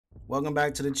Welcome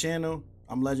back to the channel.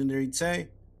 I'm Legendary Tay,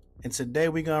 and today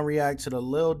we're gonna react to the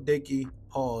Lil Dicky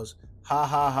pause ha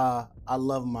ha ha I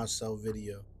love myself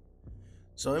video.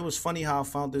 So it was funny how I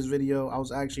found this video. I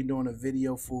was actually doing a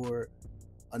video for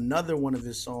another one of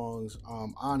his songs.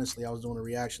 Honestly, I was doing a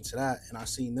reaction to that, and I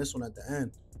seen this one at the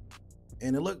end,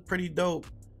 and it looked pretty dope.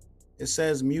 It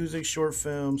says music short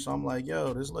film, so I'm like,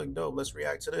 yo, this look dope. Let's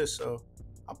react to this. So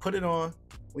I put it on.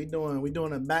 We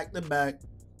doing it back to back.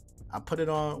 I put it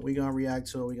on. We gonna react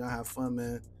to it. We gonna have fun,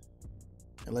 man.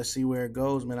 And let's see where it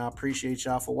goes, man. I appreciate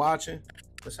y'all for watching.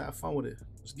 Let's have fun with it.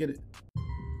 Let's get it.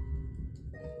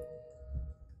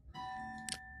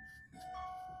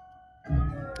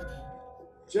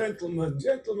 Gentlemen.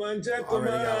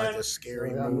 Already got like a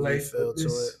scary movie feel to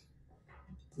it.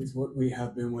 Is what we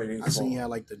have been waiting for. I seen you had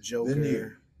like the Joker. The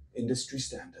new industry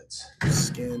standards.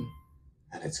 Skin.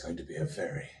 And it's going to be a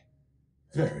very,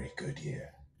 very good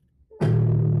year.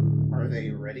 Are they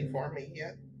ready for me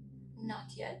yet?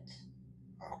 Not yet.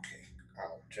 Okay,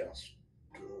 I'll just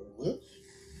do this.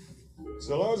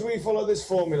 So long as we follow this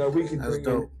formula, we can That's bring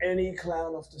dope. in any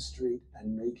clown off the street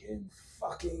and make him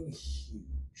fucking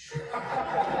huge.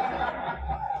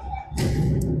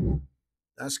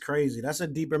 That's crazy. That's a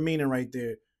deeper meaning right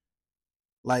there.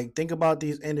 Like, think about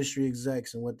these industry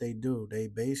execs and what they do. They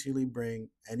basically bring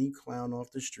any clown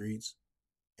off the streets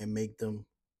and make them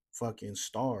fucking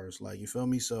stars. Like, you feel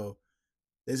me? So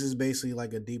this is basically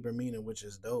like a deeper meaning, which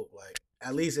is dope. Like,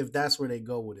 at least if that's where they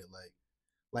go with it.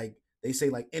 Like they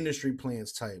say, like industry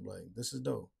plans type. Like, this is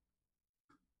dope.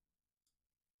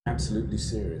 Absolutely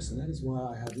serious, and that is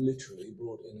why I have literally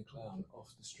brought in a clown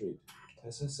off the street.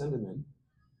 Tessa, send him in.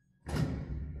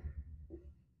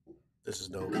 This is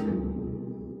dope.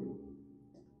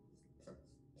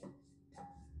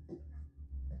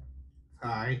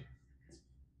 Hi.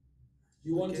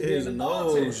 You want to be His an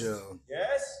nose, artist? yo.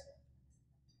 Yes?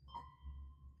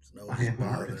 His nose I is am an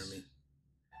bothering artist. me.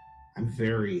 I'm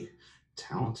very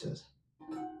talented.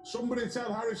 Somebody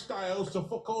tell Harry Styles to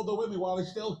fuck all the women while he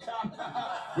still can.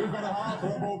 We've got a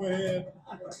heartthrob over here.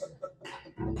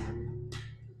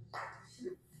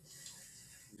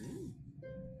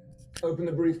 Open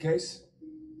the briefcase.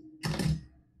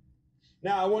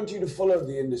 Now I want you to follow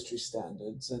the industry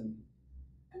standards and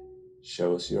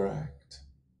show us your act.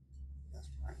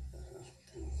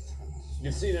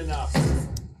 You've seen enough.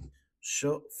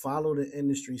 Follow the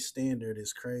industry standard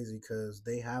is crazy because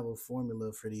they have a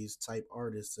formula for these type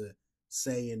artists to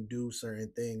say and do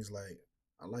certain things. Like,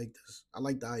 I like this. I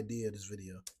like the idea of this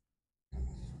video.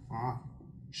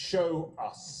 Show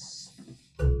us.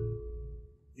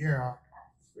 Yeah, I'll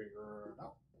figure it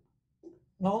out.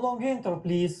 No long intro,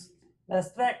 please.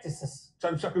 Best practices.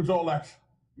 10 seconds or less.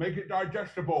 Make it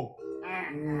digestible.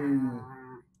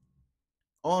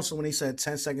 Also, when he said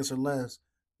 10 seconds or less,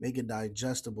 make it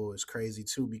digestible is crazy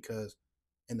too, because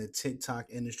in the TikTok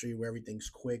industry where everything's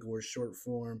quick or short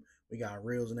form, we got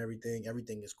reels and everything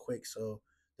is quick, so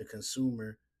the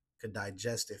consumer could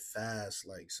digest it fast.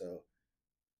 Like, so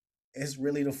it's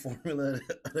really the formula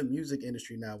of the music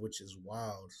industry now, which is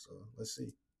wild. So let's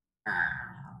see. I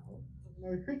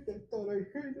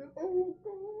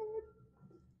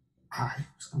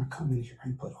was gonna come in here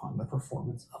and put on the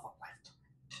performance of a lifetime.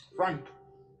 Frank,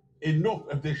 enough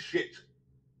of this shit.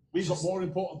 We've got more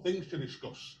important things to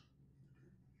discuss.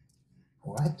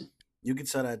 What? You can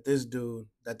tell that this dude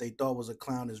that they thought was a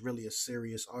clown is really a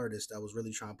serious artist that was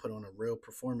really trying to put on a real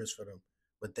performance for them.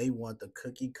 But they want the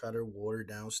cookie cutter, watered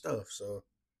down stuff. So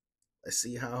let's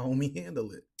see how homie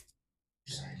handle it.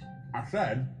 I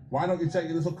said, why don't you take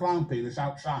your little clown penis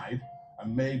outside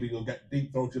and maybe you'll get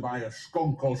deep throated by a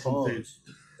skunk or something.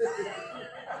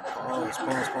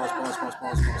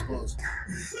 Pause.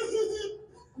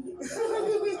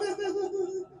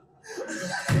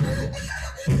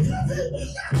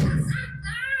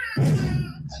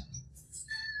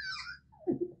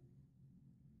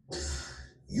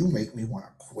 You make me want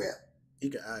to quit. He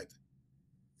can act.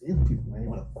 You people make me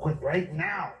want to quit right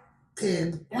now.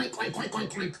 Pig. Oink, oink, oink,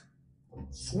 oink, oink.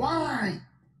 Swine.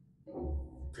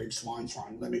 Pig, swine,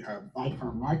 swine. Let me have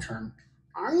my turn.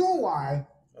 I know why.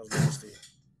 That was nasty.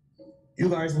 You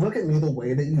guys look at me the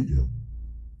way that you do.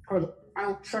 Because I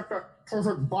don't check that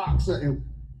perfect box that you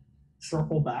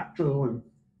circle back to and...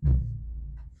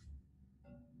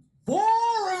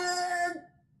 Boring!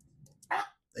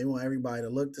 They want everybody to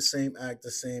look the same, act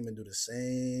the same, and do the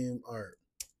same art.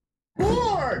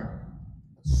 Bored!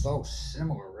 It's so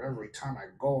similar every time I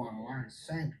go online.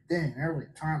 Same thing every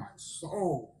time. I'm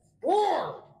so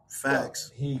bored!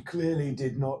 Facts. Well, he clearly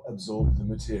did not absorb the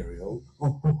material.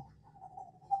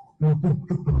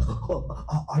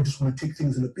 I just want to take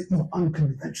things in a bit more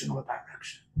unconventional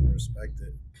direction. Respect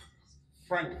it.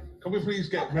 Frank, can we please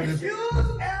get rid of... Excuse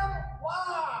and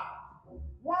why?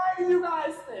 Why do you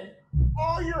guys think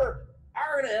all your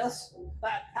artists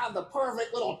that have the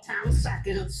perfect little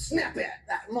 10-second snippet,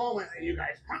 that moment that you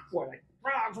guys hunt for, like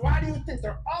frogs, why do you think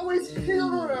they're always here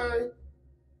today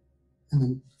and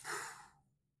then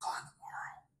gone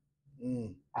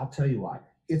tomorrow? I'll tell you why.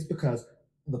 It's because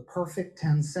the perfect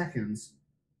 10 seconds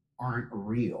aren't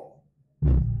real.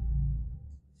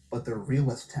 But the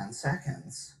realest 10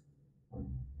 seconds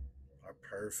are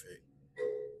perfect.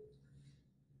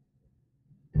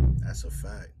 That's a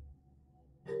fact.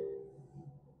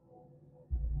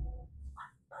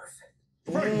 Perfect.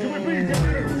 Frank, can we please get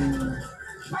rid of it?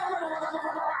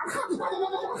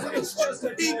 It's just a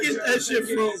He gets that shit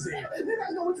from. You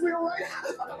guys know what's real, right?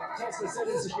 Tesla said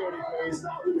insecurity, please.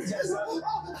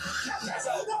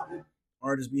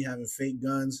 Artists be having fake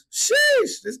guns.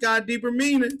 Sheesh, this got deeper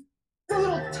meaning. A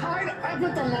little tied up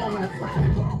at the moment.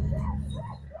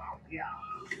 Yeah.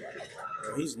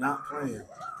 Bro, he's not playing.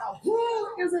 Now, who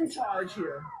is in charge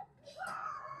here?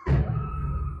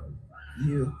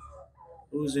 You.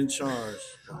 Who's in charge?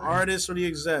 The artist or the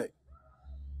exec?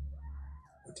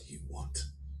 What do you want?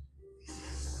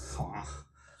 I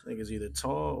think it's either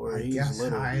tall or I he's guess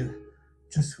little. I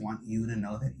just want you to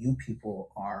know that you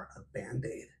people are a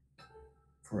band-aid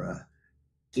for a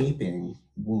gaping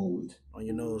wound. On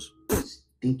your nose.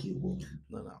 Stinky wound.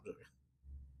 No, I'm joking.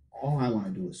 All I want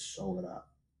to do is sew it up.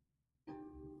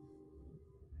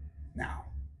 Now,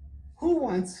 who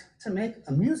wants to make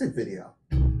a music video?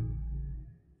 A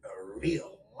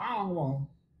real long one.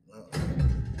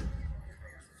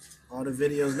 All the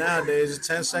videos nowadays is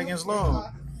 10 seconds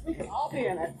long. We can all be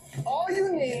in it. All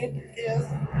you need is...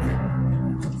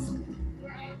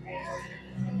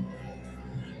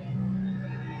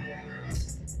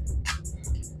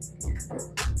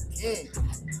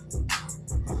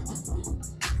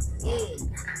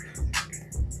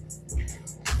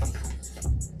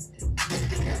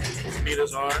 Beat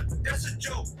us hard. That's a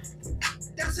joke.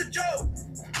 That's a joke.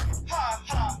 Ha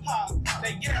ha ha.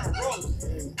 They get a roast.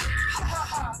 Ha ha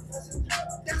ha.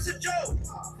 That's a joke.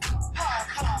 Ha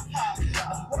ha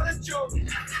ha. What a joke.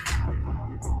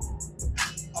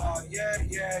 Oh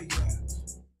yeah.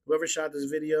 Whoever shot this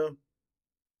video,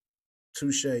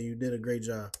 touche, you did a great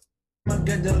job. I'ma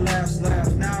get the last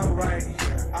laugh now right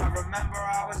here. I remember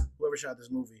I was Whoever shot this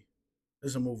movie.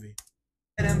 This is a movie.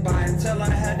 getting by until I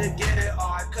had to get it, or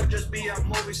I could just be a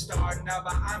movie star now,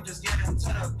 but I'm just getting to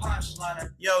the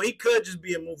punchline. Yo, he could just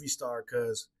be a movie star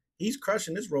because he's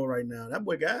crushing this role right now. That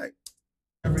boy got it.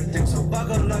 Everything so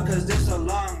buckle up, cause this a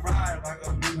long ride like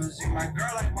a limousine. My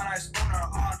girl like when I spoon her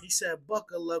on. He said,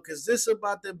 buckle up, because this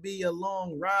about to be a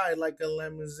long ride like a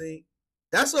limousine.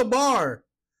 That's a bar.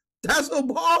 That's a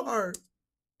bar.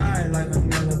 I like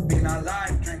vanilla bean, I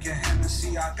like drinking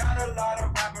Hennessy. I got a lot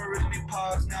of rappers, me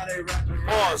pause, now they rapping.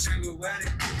 Pause.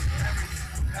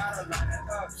 Gotta line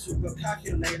it up, super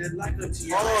calculated like a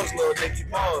T. Pause, little Dicky,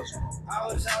 pause. I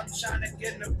was out trying to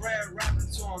get in the bread,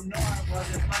 rapping to him. No, I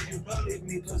wasn't, but you believe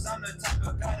me, cause I'm the type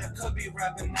of guy that could be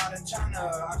rapping out in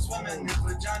China. I'm swimming in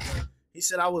vagina. He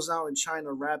said, I was out in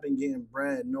China rapping, getting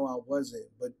bread. No, I wasn't.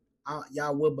 But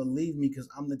y'all would believe me because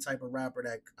I'm the type of rapper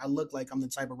that I look like I'm the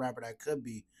type of rapper that could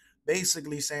be.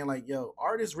 Basically saying like, yo,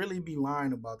 artists really be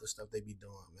lying about the stuff they be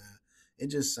doing, man. It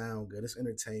just sound good. It's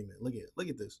entertainment. Look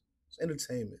at this. It's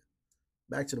entertainment.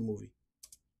 Back to the movie.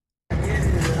 I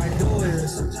do it.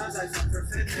 Sometimes I think for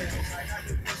fitness. I got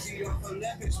the pussy off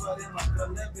Olympics, running like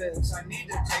Olympics. I need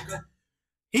to take a.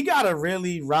 He gotta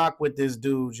really rock with this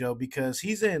dude, yo, because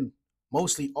he's in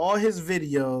mostly all his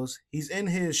videos. He's in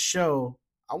his show.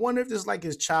 I wonder if this is like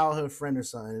his childhood friend or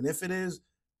something. And if it is,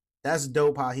 that's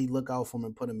dope how he look out for him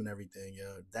and put him in everything,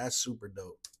 yo. That's super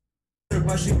dope.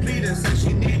 But she pleaded, said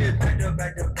she needed back to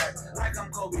back, like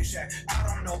I'm Kobe Shaq.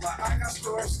 I don't know, but I got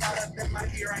scores got up in my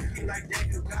ear. I feel like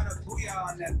they you got a booyah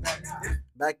on that back.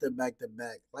 Back to back,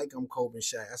 like I'm Kobe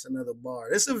Shaq. That's another bar.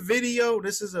 This is a video.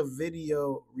 This is a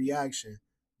video reaction,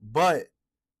 but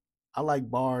I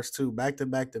like bars too. Back to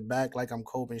back, like I'm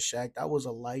Kobe and Shaq. That was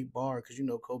a light bar because you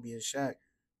know Kobe and Shaq,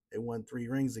 they won 3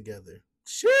 rings together.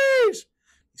 Sheesh.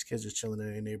 These kids just chilling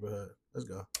in their neighborhood. Let's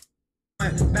go.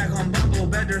 Back on Bumble,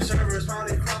 better servers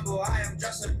finally crumble. I am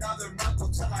just another knuckle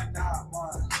till I'm not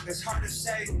one. It's hard to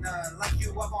say none, like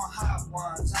you up on hot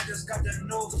ones. I just got the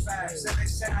new facts, and they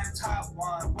say I'm top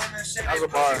one. Women say they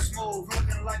pussy smooth,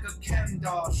 looking like a Ken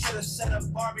doll. Should've said a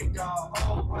Barbie doll.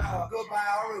 Oh well, goodbye,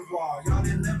 au revoir. Y'all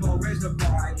in limbo, raise the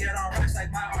bar. I get on racks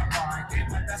like my armor. I gave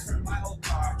my best friend my old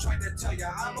car. Tried to tell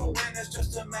ya I'm a win, it's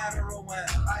just a matter of when.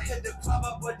 I hit the club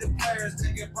up with the players,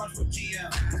 then get brunch with GM.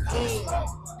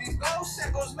 These gold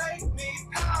sickles make me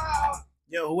proud.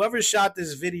 Yo, whoever shot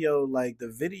this video, like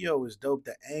the video is dope.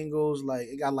 The angles, like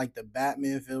it got like the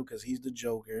Batman feel because he's the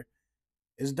Joker.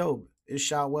 It's dope. It's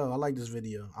shot well. I like this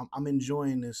video. I'm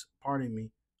enjoying this. Pardon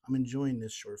me. I'm enjoying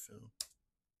this short film.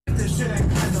 This shit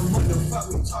ain't kind of what the fuck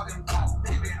we talking about,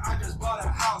 baby. I just bought a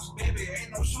house, baby.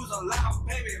 Ain't no shoes allowed,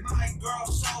 baby. My girl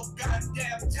so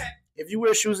goddamn tech. If you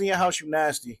wear shoes in your house, you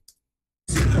nasty.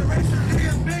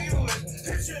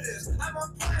 Picture this, I'm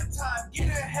on prime time, get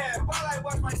ahead while I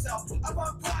watch myself. I'm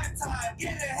on prime time,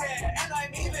 get ahead, and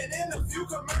I'm even in a few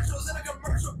commercials in a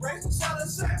commercial break selling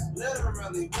sex.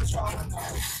 Literally, what y'all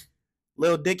know.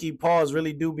 Lil Dicky Paws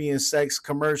really do be in sex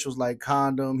commercials like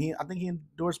condom. I think he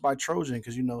endorsed by Trojan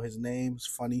because you know his name's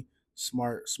funny,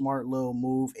 smart little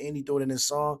move, and he threw it in his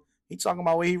song. He talking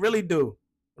about what he really do.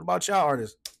 What about y'all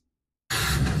artists?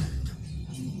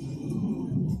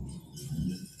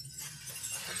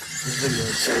 This video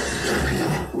is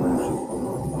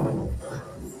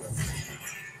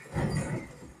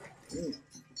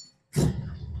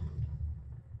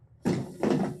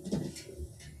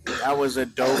that was a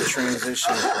dope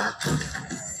transition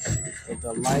with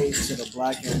the light to the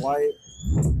black and white.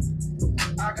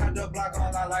 I got the block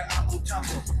on like I'm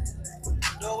Tumble.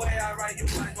 The way I write, you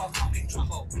might as well call me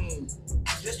Trumbo.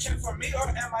 This chick for me, or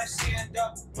am I seeing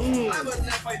double? I was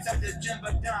left fights at the gym,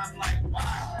 but then I'm like,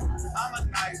 wow, I'm a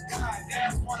nice guy.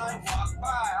 That's when I walk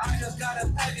by. I just got a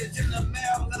package in the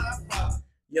mail that I brought.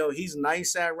 Yo, he's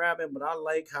nice at rapping, but I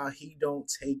like how he don't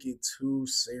take it too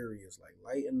serious. Like,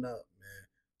 lighten up, man.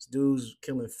 This dude's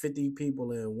killing 50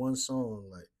 people in one song.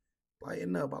 Like,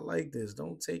 lighten up. I like this.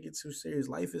 Don't take it too serious.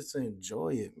 Life is to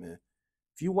enjoy it, man.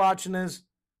 If you watching this,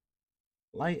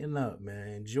 lighten up, man.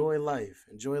 Enjoy life.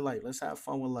 Enjoy life. Let's have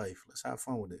fun with life. Let's have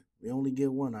fun with it. We only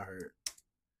get one, I heard.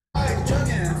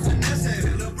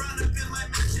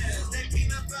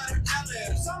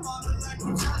 Some on the like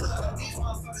Nutella. These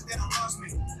motherfuckers, they don't lost me.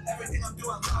 Everything I'm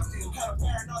doing lofty. I'm kind of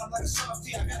paranoid, I'm like a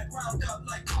softie. I got it ground up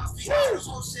like coffee. I was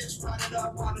 06, riding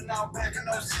up, wilding out back in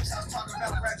 06. I was talking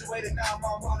about graduated, now I'm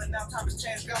on wilding now. Time has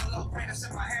changed, got a little greenness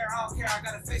in my hair. I don't care, I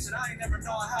gotta face it. I ain't never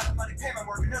knowing how the money payment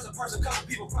working. There's a person, couple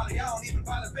people probably. I don't even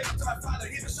bother big to my father.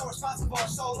 He was so responsible and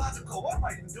so logical. What am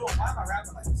I even doing? Why am I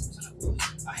rapping like this?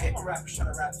 I hate when rappers try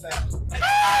to rap fast.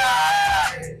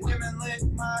 Women lick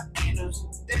my anus,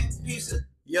 thick pieces.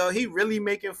 Yo, he really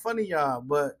making fun of y'all,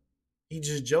 but he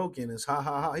just joking. It's ha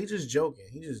ha ha. He just joking.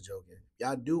 He just joking.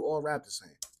 Y'all do all rap the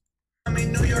same. I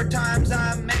mean, New York Times,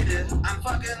 I made it. I'm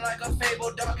fucking like a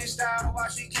fable doggy style while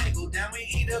she giggle. Then we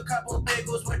eat a couple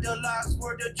bagels with the locks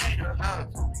for the Jada.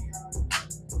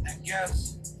 And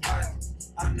guess what?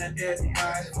 I'm the it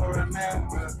guy for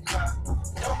America.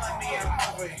 Don't mind me,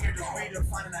 I'm over here just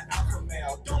redefining the alpha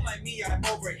male. Don't mind me, I'm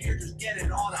over here just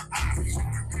getting all the ops.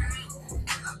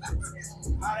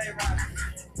 How they rap?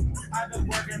 I've been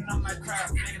working on my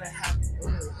craft, making it happen.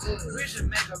 We should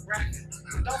make a bracket.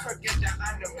 Don't forget that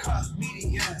I'm the cuff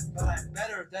media, but I'm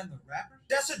better than the rappers.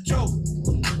 That's a joke.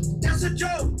 That's a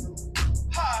joke.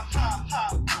 Ha ha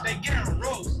ha. They getting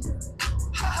roast.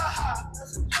 Ha ha ha.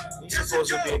 He's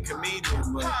supposed to be a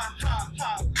comedian, but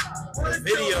the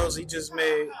videos he just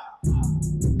made,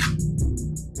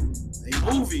 they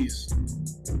movies.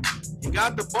 He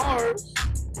got the bars.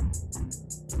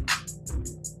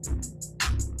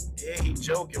 Yeah, he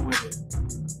joking with it.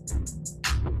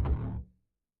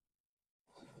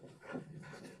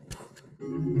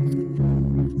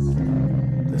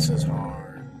 This is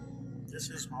hard. This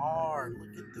is hard.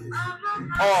 Look at this.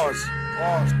 Pause.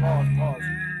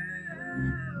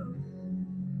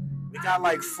 We got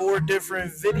like 4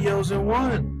 different videos in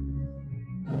one.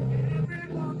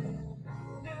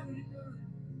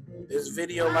 This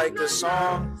video like the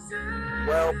song,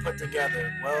 well put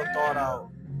together, well thought out.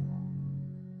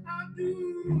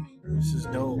 This is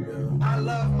dope, yo. I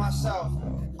love myself.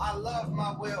 I love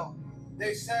my will.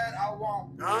 They said I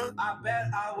won't. Huh? I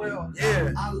bet I will.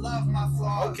 Yeah. I love my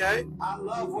flaws. Okay. I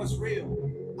love what's real.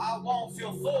 I won't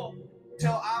feel full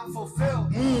till I'm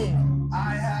fulfilled.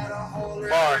 I had a hole in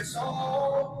my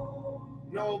soul.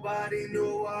 Nobody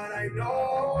knew what I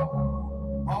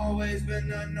know. Always been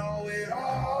the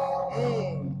know-it-all.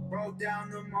 Broke down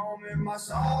the moment my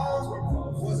songs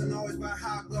wasn't always about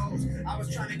how it goes. I was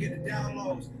trying to get the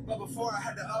downloads, but before I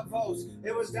had the upvotes,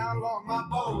 it was download my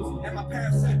bows. And my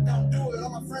parents said, don't do it. All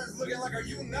my friends looking like, are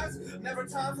you nuts? Never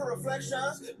time for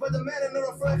reflections, but the man in the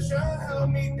reflection held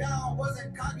me down.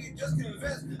 Wasn't cocky, just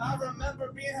convinced. I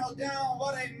remember being held down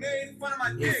while they made fun of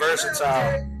my He's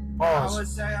versatile. Pause. I would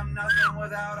say I'm nothing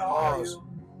without all you,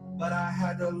 but I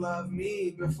had to love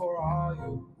me before all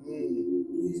you.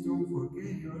 Please don't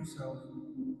forget yourself.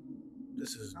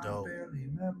 This is dope. I barely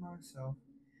met myself.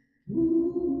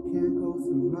 Can't go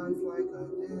through life like I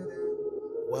didn't.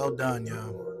 Well done,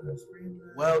 yo.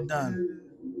 Well done.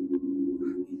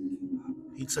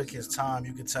 He took his time,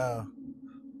 you could tell.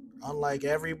 Unlike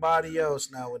everybody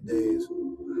else nowadays,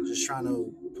 just trying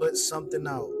to put something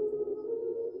out.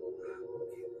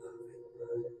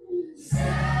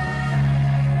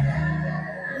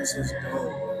 This is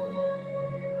dope.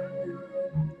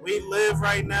 We live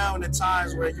right now in the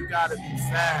times where you gotta be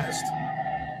fast.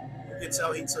 You can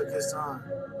tell he took his time.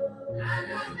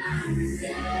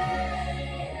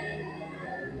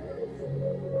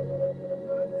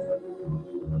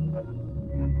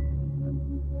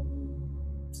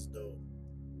 It's dope.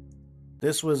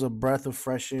 This was a breath of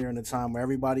fresh air in a time where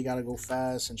everybody gotta go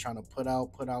fast and trying to put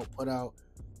out.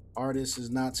 Artists is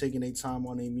not taking their time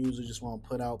on their music, just want to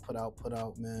put out,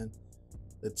 man.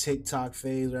 The TikTok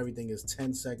phase where everything is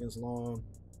 10 seconds long.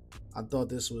 I thought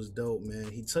this was dope,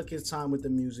 man. He took his time with the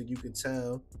music, you could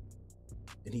tell.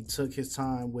 And he took his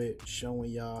time with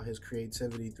showing y'all his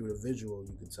creativity through the visual,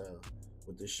 you could tell.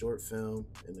 With the short film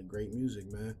and the great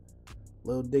music, man.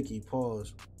 Lil Dicky,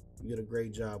 pause. You did a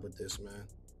great job with this, man.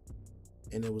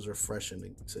 And it was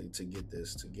refreshing to get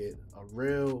this, to get a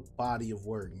real body of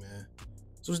work, man.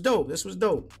 This was dope. This was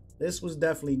dope. This was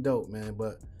definitely dope, man.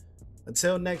 But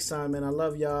until next time, man, I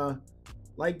love y'all.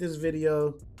 Like this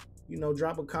video. You know,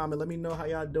 drop a comment. Let me know how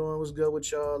y'all doing. What's good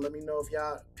with y'all? Let me know if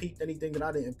y'all peeped anything that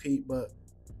I didn't peep. But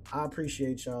I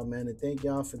appreciate y'all, man. And thank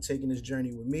y'all for taking this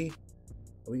journey with me.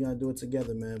 We're going to do it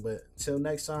together, man. But until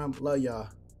next time, love y'all.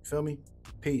 Feel me?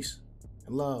 Peace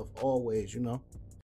and love always, you know.